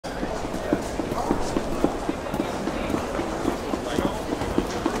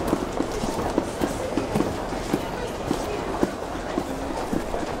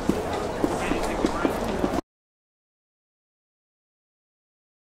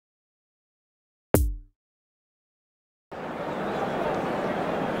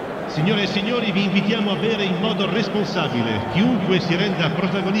Signore e signori, vi invitiamo a bere in modo responsabile. Chiunque si renda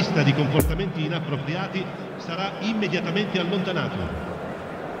protagonista di comportamenti inappropriati sarà immediatamente allontanato.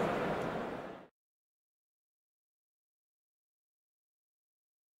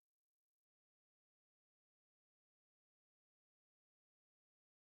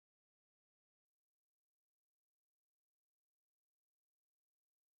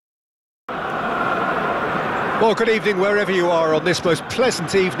 Well, good evening wherever you are on this most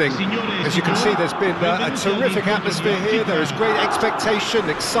pleasant evening. As you can see, there's been a terrific atmosphere here. There is great expectation,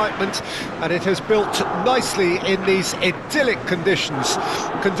 excitement, and it has built nicely in these idyllic conditions.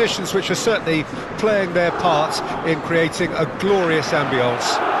 Conditions which are certainly playing their part in creating a glorious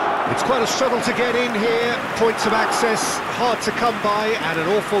ambience. It's quite a struggle to get in here, points of access hard to come by, and an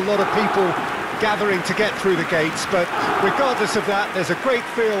awful lot of people gathering to get through the gates, but regardless of that, there's a great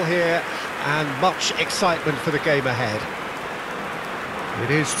feel here and much excitement for the game ahead.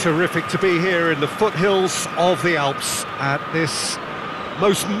 It is terrific to be here in the foothills of the Alps at this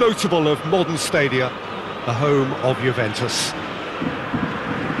most notable of modern stadia, the home of Juventus.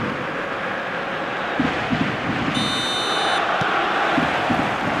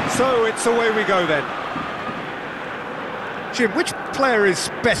 So it's away we go then. Jim, which player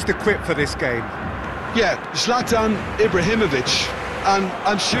is best equipped for this game? Yeah, Zlatan Ibrahimovic, and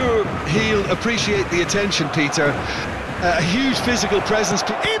I'm sure he'll appreciate the attention, Peter. A huge physical presence.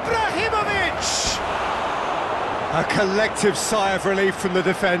 Ibrahimovic! A collective sigh of relief from the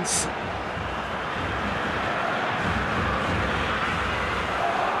defence.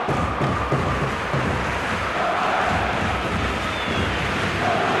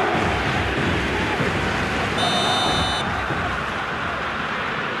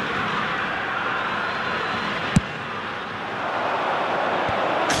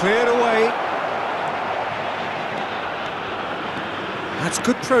 Cleared away. That's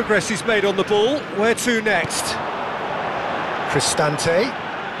good progress he's made on the ball. Where to next? Cristante.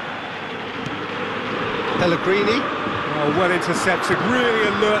 Pellegrini. Oh, well intercepted, really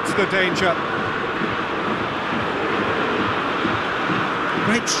alert to the danger.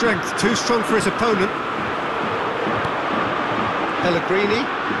 Great strength, too strong for his opponent. Pellegrini.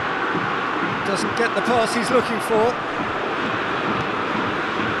 Doesn't get the pass he's looking for.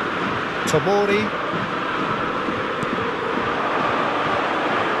 Tomori.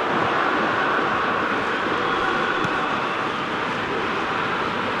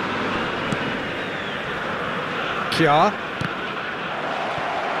 Kjaer.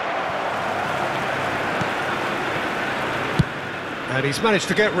 And he's managed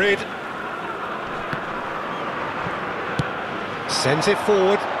to get rid. Sends it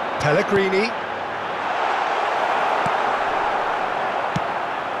forward. Pellegrini.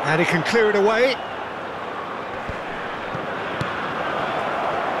 And he can clear it away.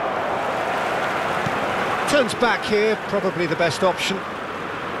 Turns back here, probably the best option.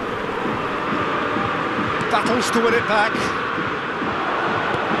 Battles to win it back.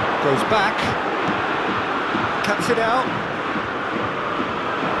 Goes back. Cuts it out.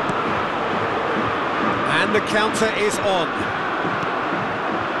 And the counter is on.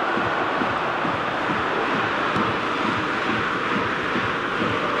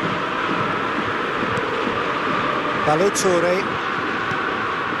 Balotore.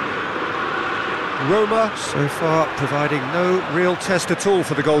 Roma, so far, providing no real test at all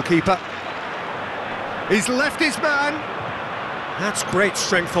for the goalkeeper. He's left his man. That's great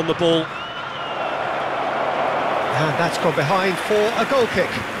strength on the ball. And that's gone behind for a goal kick.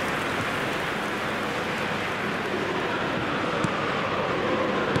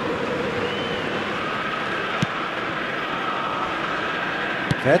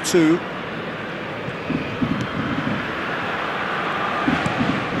 Vertu.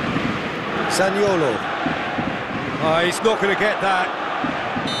 Zaniolo. Oh, he's not going to get that.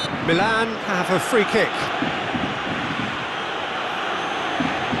 Milan have a free kick.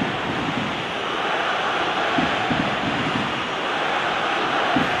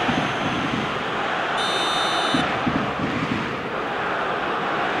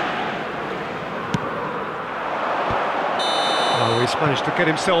 Oh, he's managed to get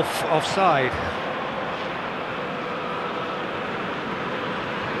himself offside.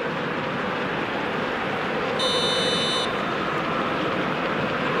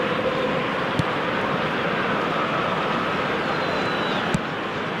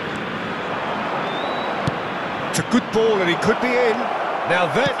 It's a good ball and he could be in. Now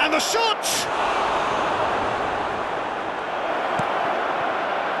there, and the shot!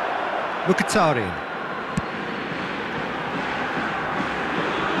 Mkhitaryan.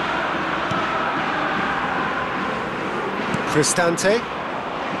 Cristante.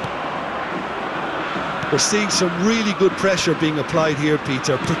 We're seeing some really good pressure being applied here,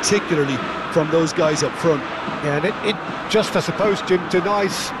 Peter, particularly from those guys up front. Yeah, and it just, I suppose, Jim,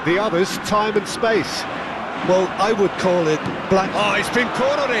 denies the others time and space. Well, I would call it black... Oh, he's been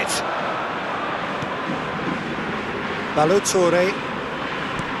caught on it! Balotore.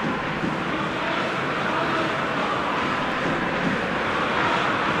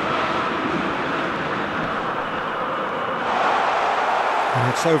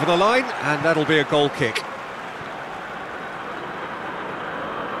 And it's over the line, and that'll be a goal kick.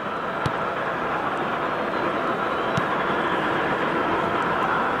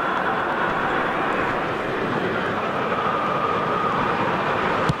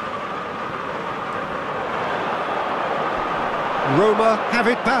 Roma have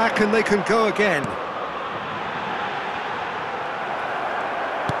it back and they can go again.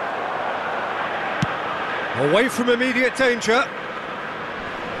 Away from immediate danger.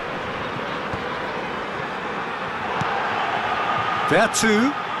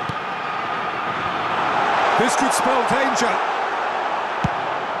 Vertu. This could spell danger.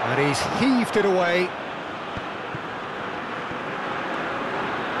 And he's heaved it away.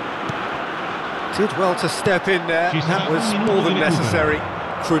 Did well to step in there, that was more than necessary.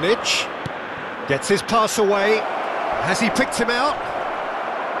 Krunic gets his pass away. Has he picked him out?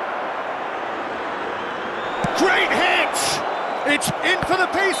 Great hit! It's in for the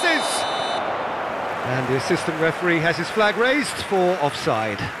pieces! And the assistant referee has his flag raised for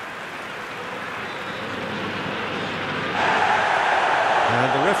offside.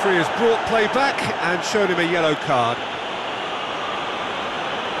 And the referee has brought play back and shown him a yellow card.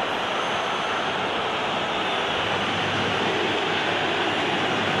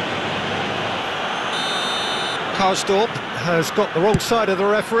 Karsdorp has got the wrong side of the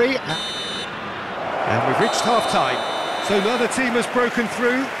referee. And we've reached half-time. So neither team has broken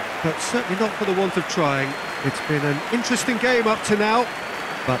through, but certainly not for the want of trying. It's been an interesting game up to now,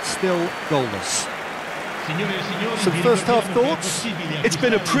 but still goalless. Some first-half thoughts? It's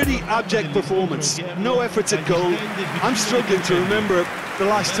been a pretty abject performance. No efforts at goal. I'm struggling to remember the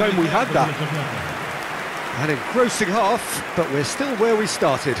last time we had that. An engrossing half, but we're still where we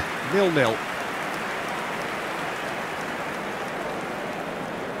started, 0-0.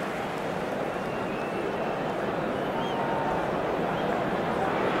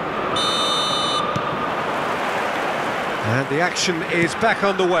 And the action is back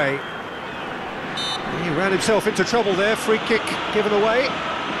underway. He ran himself into trouble there, free kick given away.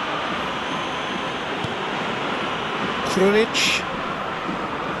 Krunic.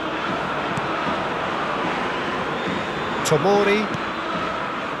 Tomori.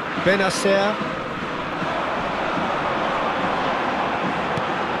 Benacer.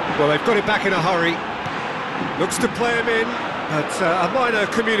 Well, they've got it back in a hurry. Looks to play him in, but a minor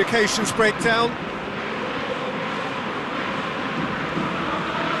communications breakdown.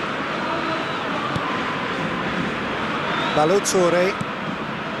 Balotore,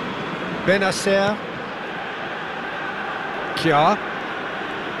 Benacer, Kja.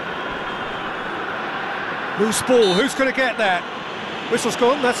 Loose ball, who's going to get that? Whistle's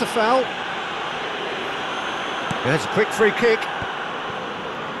gone, that's a foul. There's a quick free kick.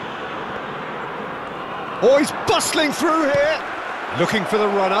 Oh, he's bustling through here. Looking for the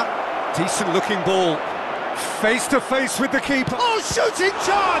runner. Decent looking ball. Face to face with the keeper. Oh, shooting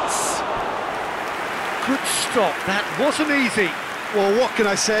chance! Good stop, that wasn't easy. Well, what can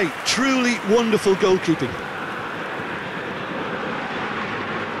I say? Truly wonderful goalkeeping.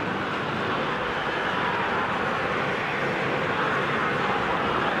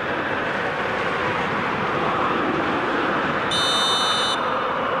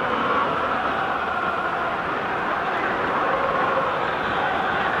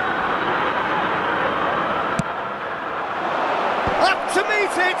 Up to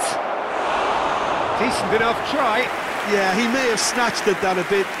meet it! Decent enough try. Yeah, he may have snatched at that a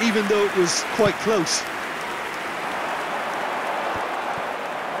bit, even though it was quite close.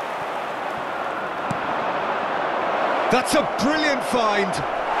 That's a brilliant find.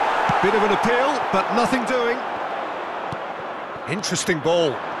 Bit of an appeal, but nothing doing. Interesting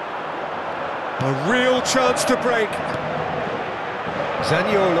ball. A real chance to break.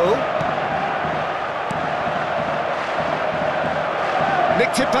 Zaniolo.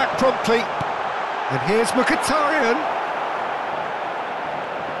 Nicked it back promptly. And here's Mkhitaryan.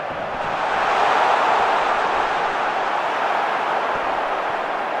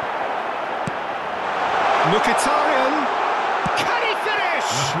 Mkhitaryan. Can he finish?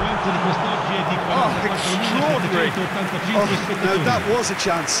 Oh, extraordinary. Oh, no, that was a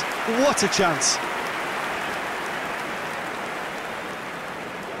chance. What a chance.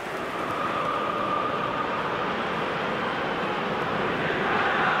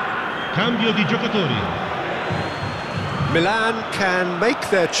 Cambio di giocatori. Milan can make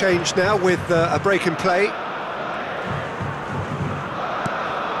their change now with a break in play.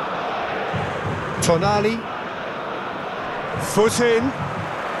 Tonali. Foot in.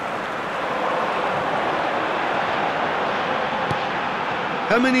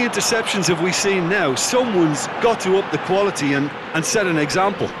 How many interceptions have we seen now? Someone's got to up the quality and set an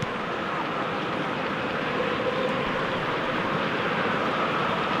example.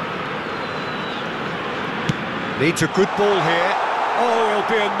 Needs a good ball here. Oh,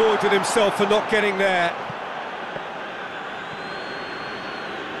 he'll be annoyed with himself for not getting there.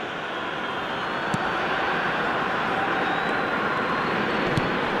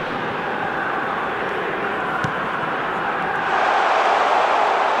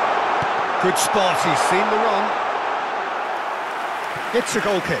 Good spot, he's seen the run. It's a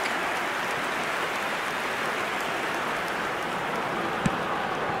goal kick.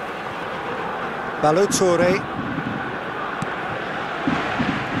 Balotore.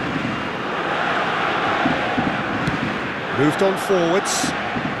 Moved on forwards.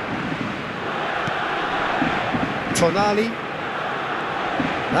 Tonali.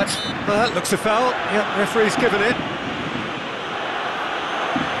 That looks a foul. Yep, referee's given it.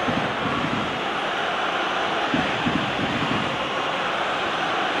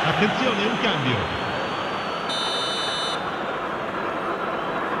 Attenzione, un cambio.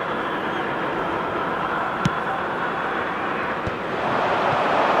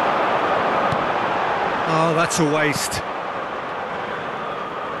 Oh, that's a waste.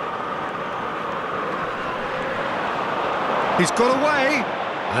 He's got away,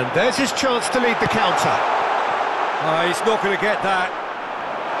 and there's his chance to lead the counter. Oh, he's not going to get that.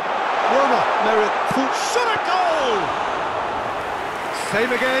 Roma merit full shot at goal!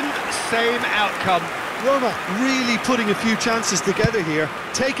 Same again, same outcome. Roma really putting a few chances together here.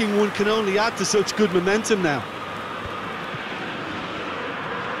 Taking one can only add to such good momentum now.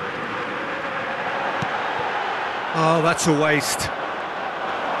 Oh, that's a waste.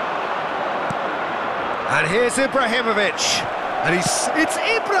 And here's Ibrahimovic. And it's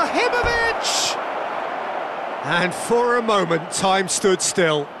Ibrahimovic! And for a moment, time stood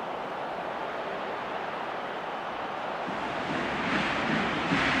still.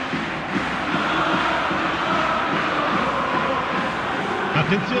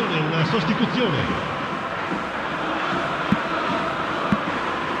 Attenzione, una sostituzione.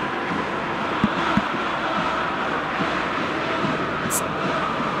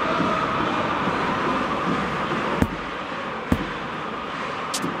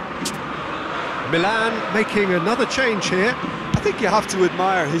 Milan making another change here. I think you have to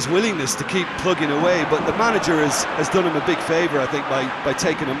admire his willingness to keep plugging away, but the manager has done him a big favour, I think, by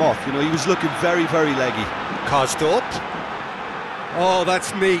taking him off. You know, he was looking very, very leggy. Karsdorp. Oh,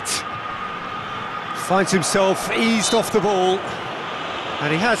 that's neat. Finds himself eased off the ball.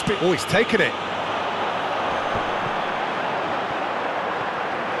 And he has been... Oh, he's taken it.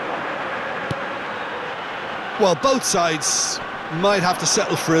 Well, both sides might have to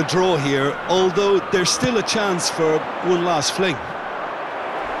settle for a draw here, although there's still a chance for one last fling.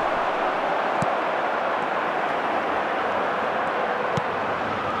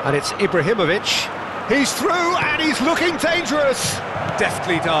 And it's Ibrahimovic. He's through and he's looking dangerous.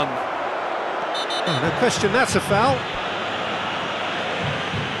 Deftly done. Oh, no question, that's a foul.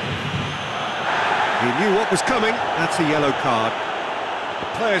 He knew what was coming. That's a yellow card. The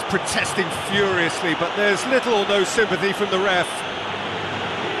players protesting furiously, but there's little or no sympathy from the ref.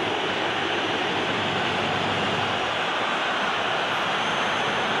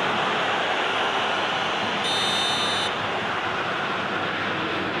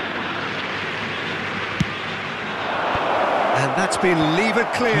 And that's been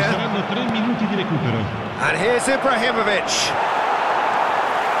levered clear. Saranno 3 minuti di recupero. And here's Ibrahimovic.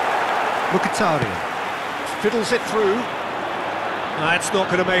 Mkhitaryan fiddles it through. That's not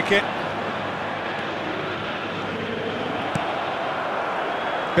going to make it.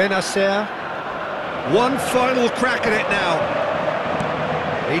 Benacer. One final crack at it now.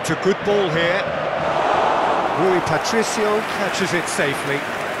 Needs a good ball here. Rui Patricio catches it safely.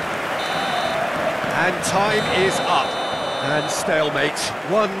 And time is up. And stalemate.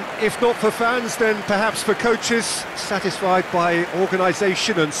 One, if not for fans, then perhaps for coaches, satisfied by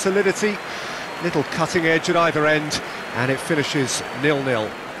organisation and solidity. Little cutting edge at either end, and it finishes 0-0.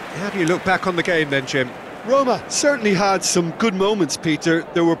 How do you look back on the game then, Jim? Roma certainly had some good moments, Peter.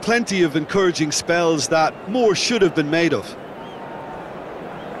 There were plenty of encouraging spells that more should have been made of.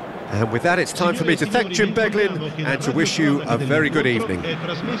 And with that, it's time for me to thank Jim Beglin and to wish you a very good evening. È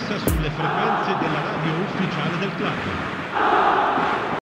trasmessa sulle frequenze della radio ufficiale del club.